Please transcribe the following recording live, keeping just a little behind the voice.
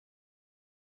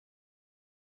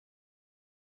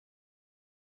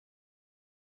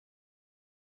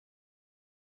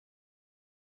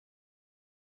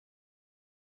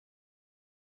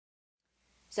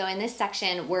So in this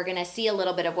section, we're going to see a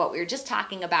little bit of what we were just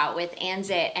talking about with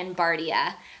Anzit and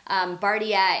Bardia.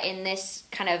 Bardia, in this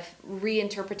kind of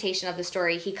reinterpretation of the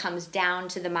story, he comes down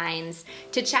to the mines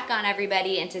to check on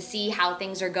everybody and to see how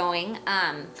things are going.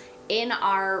 In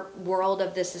our world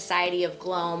of the Society of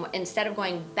Glome, instead of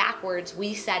going backwards,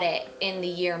 we set it in the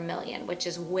year 1,000,000, which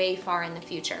is way far in the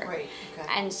future. Right.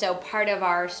 Okay. And so part of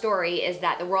our story is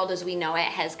that the world as we know it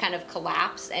has kind of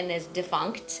collapsed and is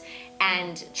defunct,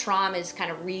 and Trom is kind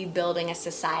of rebuilding a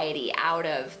society out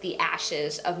of the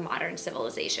ashes of modern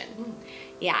civilization.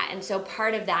 Yeah, and so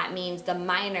part of that means the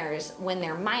miners, when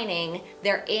they're mining,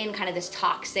 they're in kind of this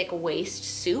toxic waste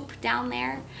soup down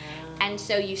there. And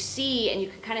so you see, and you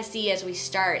can kind of see as we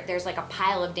start, there's like a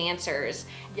pile of dancers,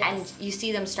 and you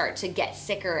see them start to get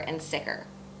sicker and sicker.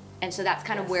 And so that's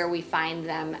kind of where we find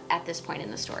them at this point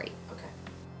in the story. Okay.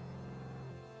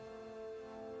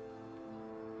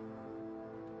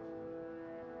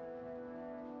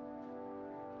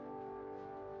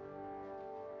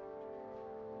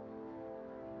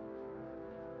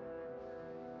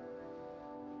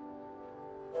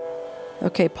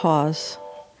 Okay, pause.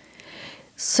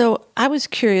 So I was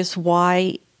curious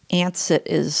why Anzit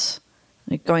is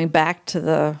going back to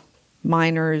the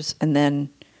miners and then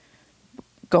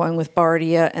going with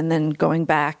Bardia and then going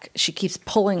back. She keeps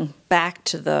pulling back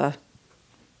to the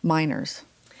miners.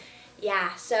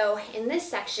 Yeah, so in this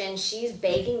section, she's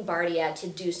begging Bardia to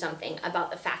do something about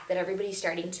the fact that everybody's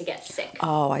starting to get sick.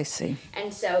 Oh, I see.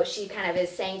 And so she kind of is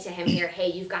saying to him here,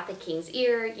 hey, you've got the king's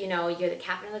ear, you know, you're the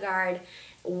captain of the guard.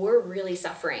 We're really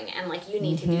suffering, and like you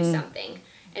need to do something.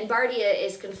 And Bardia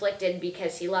is conflicted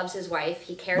because he loves his wife,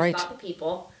 he cares about the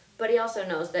people, but he also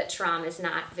knows that Trom is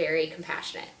not very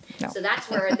compassionate. No. So that's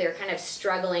where they're kind of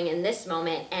struggling in this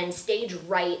moment, and stage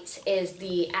right is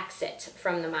the exit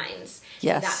from the mines.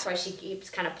 Yes. And that's why she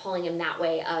keeps kind of pulling him that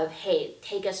way of, hey,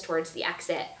 take us towards the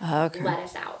exit, Okay. let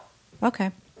us out. Okay.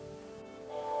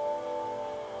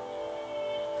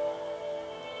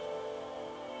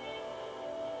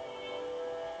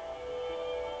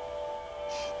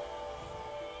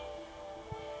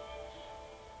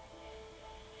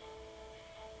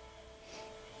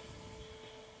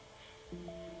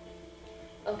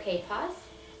 Okay, pause.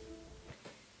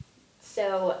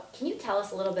 So, can you tell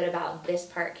us a little bit about this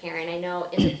part, Karen? I know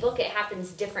in the book it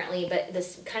happens differently, but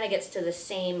this kind of gets to the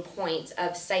same point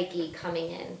of Psyche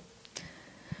coming in.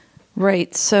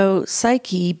 Right. So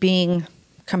Psyche, being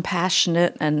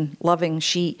compassionate and loving,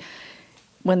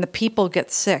 when the people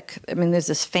get sick, I mean, there's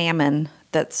this famine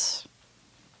that's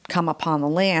come upon the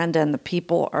land and the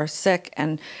people are sick,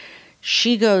 and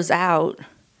she goes out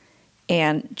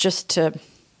and just to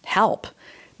help.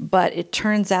 But it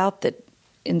turns out that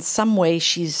in some way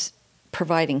she's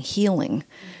providing healing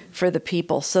for the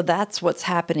people. So that's what's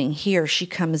happening here. She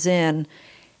comes in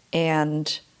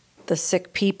and the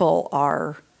sick people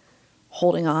are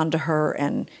holding on to her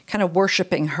and kind of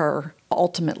worshiping her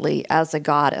ultimately as a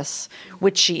goddess,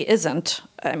 which she isn't.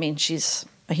 I mean, she's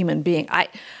a human being.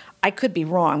 I could be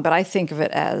wrong, but I think of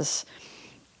it as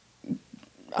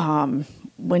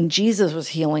when Jesus was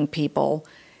healing people,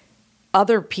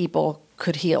 other people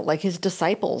could heal, like his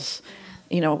disciples,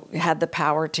 had the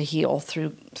power to heal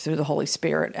through the Holy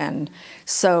Spirit. And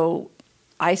so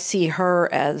I see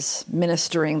her as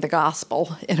ministering the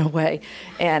gospel in a way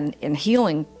and in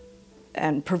healing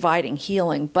and providing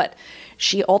healing, but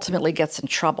she ultimately gets in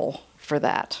trouble for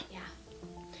that.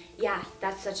 Yeah,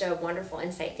 that's such a wonderful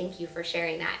insight. Thank you for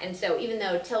sharing that. And so even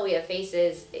though Till We Have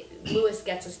Faces, Lewis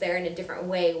gets us there in a different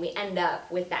way, we end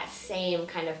up with that same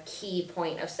kind of key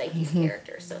point of Psyche's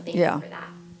character. So thank you for that.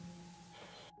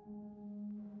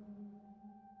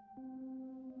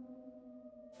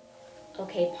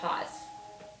 Okay, pause.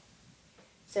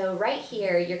 So right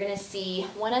here, you're going to see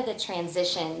one of the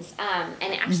transitions.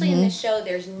 And actually in this show,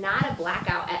 there's not a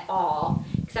blackout at all,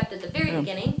 except at the very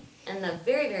beginning and the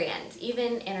very, very end.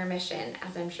 Even intermission,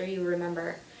 as I'm sure you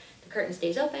remember, the curtain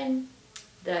stays open,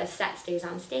 the set stays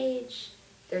on stage,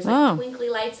 there's like twinkly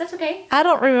lights. That's okay. I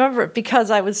don't remember it because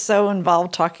I was so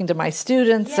involved talking to my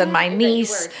students and my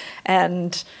niece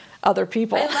and other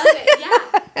people. I love it,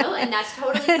 yeah. No, and that's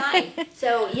totally fine.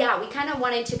 So, yeah, we kind of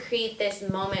wanted to create this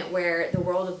moment where the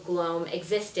world of Glome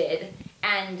existed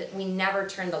and we never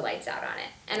turned the lights out on it.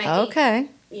 And I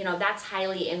think, that's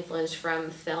highly influenced from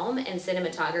film and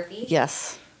cinematography.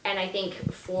 Yes. And I think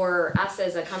for us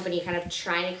as a company, kind of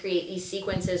trying to create these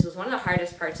sequences was one of the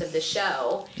hardest parts of the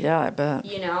show. Yeah, I bet.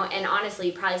 You know, and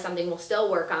honestly, probably something we'll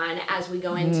still work on as we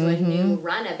go into a new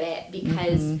run of it,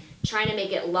 because trying to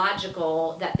make it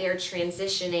logical that they're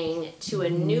transitioning to a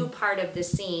new part of the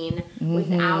scene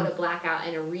without a blackout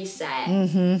and a reset.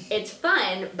 It's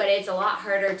fun, but it's a lot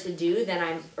harder to do than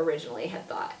I originally had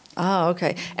thought. Oh,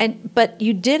 okay. But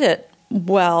you did it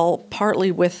well,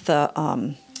 partly with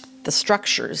the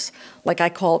structures, like I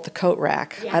call it the coat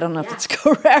rack. Yeah, I don't know if it's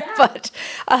coat rack, but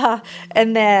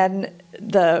and then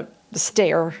the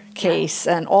staircase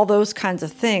and all those kinds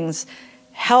of things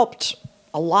helped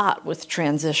a lot with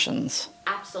transitions.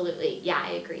 Absolutely. Yeah,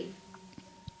 I agree.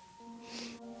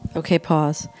 Okay,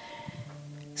 pause.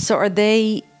 So are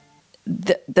they,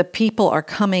 the people are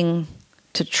coming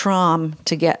to Trom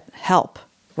to get help,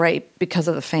 right? Because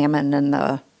of the famine and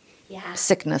the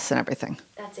sickness and everything.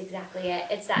 That's exactly it.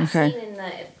 It's that scene in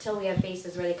the Till We Have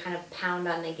Faces where they kind of pound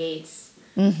on the gates,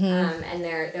 and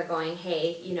they're going,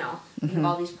 hey, you know, we have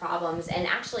all these problems. And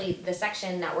actually, the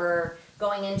section that we're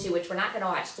going into, which we're not going to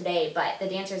watch today, but the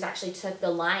dancers actually took the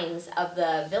lines of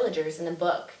the villagers in the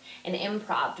book and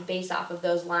improv based off of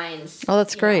those lines. Oh,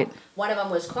 that's great. Know, one of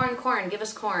them was corn, corn, give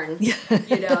us corn. You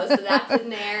know, so that's in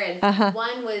there. And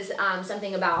one was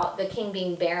something about the king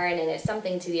being barren, and it's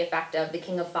something to the effect of the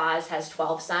king of Foz has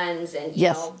 12 sons, and you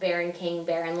know, barren king,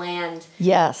 barren land.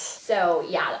 Yes. So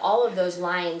yeah, all of those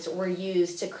lines were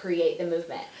used to create the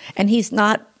movement. And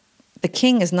the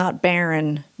king is not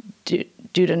barren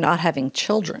due to not having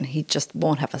children. He just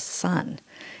won't have a son.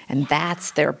 And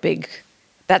that's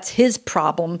his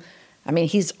problem. I mean,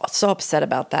 he's so upset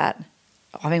about that,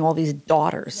 having all these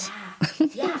daughters.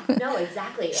 Yeah, no,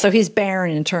 exactly. So he's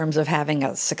barren in terms of having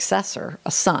a successor,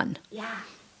 a son. Yeah,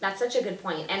 that's such a good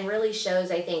point, and really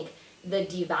shows, I think, the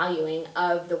devaluing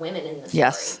of the women in the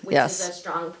story, which is a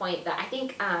strong point that I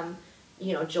think,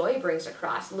 you know, Joy brings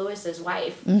across, Lewis's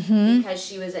wife, because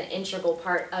she was an integral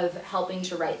part of helping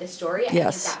to write the story. I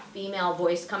think that female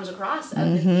voice comes across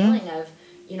of the feeling of,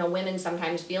 you know, women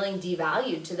sometimes feeling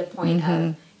devalued to the point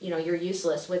of, you know, you're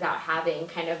useless without having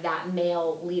kind of that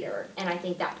male leader. And I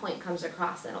think that point comes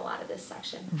across in a lot of this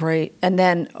section. Right. And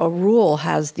then Arul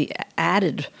has the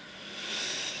added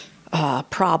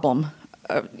problem.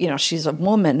 You know, she's a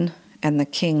woman and the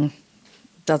king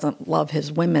doesn't love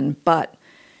his women, but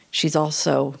she's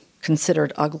also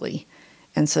considered ugly.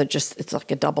 And so it's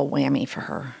like a double whammy for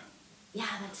her. Yeah,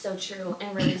 that's so true,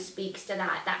 and really speaks to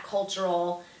that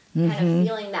cultural kind of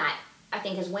feeling that I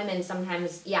think as women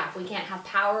sometimes, if we can't have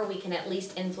power, we can at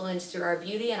least influence through our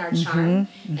beauty and our charm,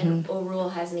 and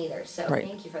Orul has neither. So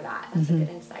thank you for that. That's a good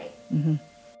insight.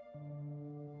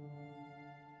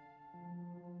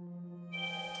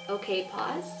 Okay,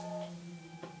 pause.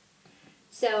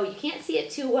 So you can't see it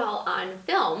too well on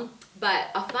film, but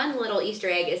a fun little Easter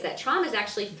egg is that Trom is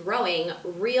actually throwing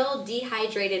real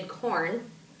dehydrated corn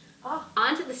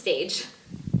onto the stage.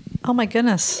 Oh my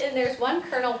goodness. And there's one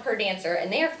kernel per dancer,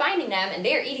 and they are finding them, and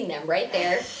they are eating them right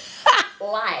there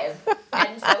live.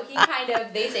 And so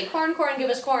they say, corn, corn, give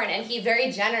us corn, and he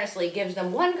very generously gives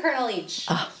them one kernel each.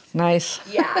 Oh, nice.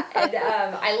 Yeah, and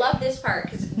I love this part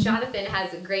because Jonathan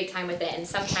has a great time with it, and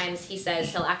sometimes he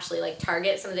says he'll actually like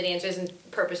target some of the dancers and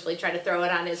purposefully try to throw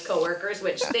it on his coworkers,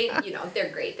 which they, you know, they're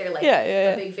great. They're like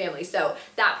a big family. So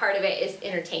that part of it is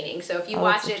entertaining. So if you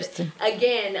watch it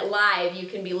again live, you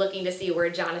can be looking to see where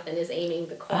Jonathan is aiming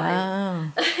the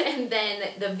corn. And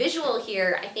then the visual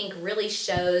here, I think, really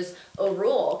shows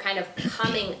Orul kind of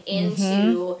coming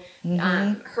into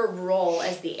her role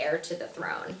as the heir to the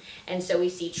throne. And so we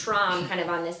see Trom kind of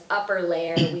on this upper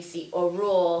layer, we see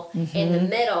Orul in the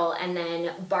middle, and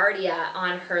then Bardia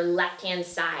on her left-hand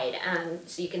side.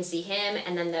 So you can see him,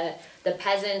 and then the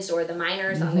peasants or the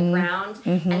miners on the ground.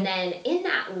 And then in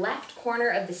that left corner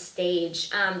of the stage,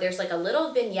 there's like a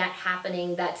little vignette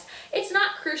happening it's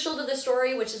not crucial to the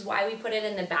story, which is why we put it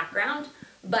in the background.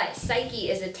 But Psyche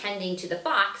is attending to the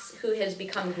fox, who has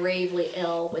become gravely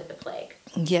ill with the plague.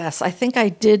 Yes, I think I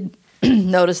did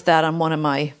notice that on one of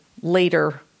my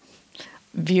later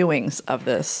viewings of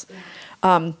this.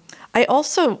 I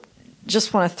also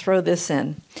just want to throw this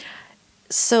in.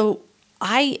 So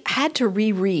I had to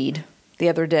reread the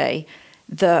other day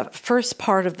the first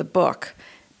part of the book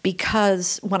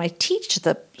because when I teach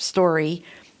the story,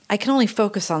 I can only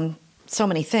focus on so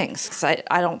many things because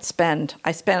I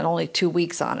spent only 2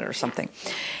 weeks on it or something.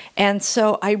 And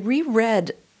so I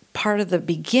reread part of the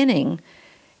beginning,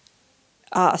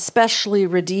 especially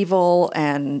Redival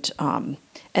and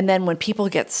then when people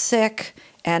get sick,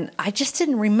 and I just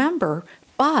didn't remember,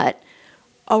 but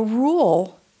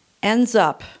Arul ends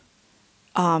up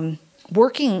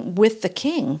working with the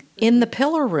king in the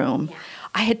pillar room. Yeah.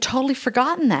 I had totally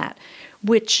forgotten that,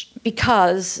 which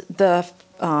because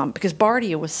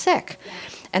Bardia was sick. Yeah.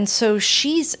 And so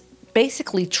she's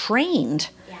basically trained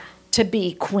Yeah. to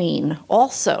be queen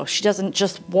also. She doesn't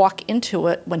just walk into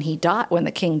it when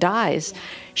the king dies. Yeah.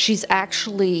 She's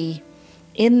actually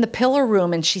in the pillar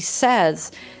room, and she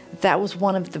says that was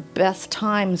one of the best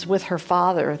times with her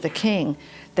father, the king,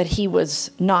 that he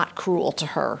was not cruel to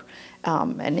her.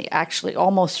 And he actually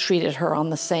almost treated her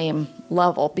on the same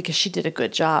level because she did a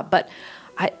good job. But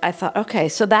I thought, okay,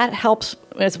 so that helps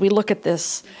as we look at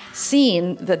this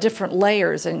scene, the different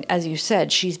layers. And as you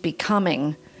said, she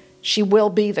will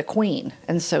be the queen.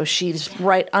 And so she's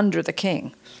right under the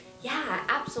king. Yeah,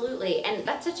 absolutely. And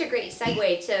that's such a great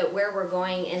segue to where we're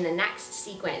going in the next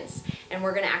sequence. And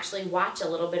we're going to actually watch a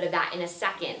little bit of that in a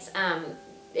second.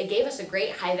 It gave us a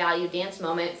great high-value dance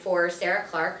moment for Sarah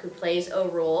Clark, who plays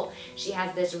O'Rule. She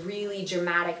has this really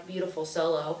dramatic, beautiful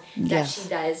solo that she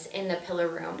does in the pillar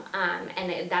room.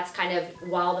 That's kind of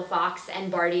while the fox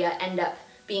and Bardia end up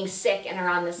being sick and are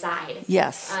on the side.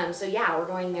 Yes. So yeah, we're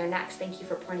going there next. Thank you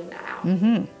for pointing that out.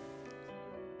 Mm-hmm.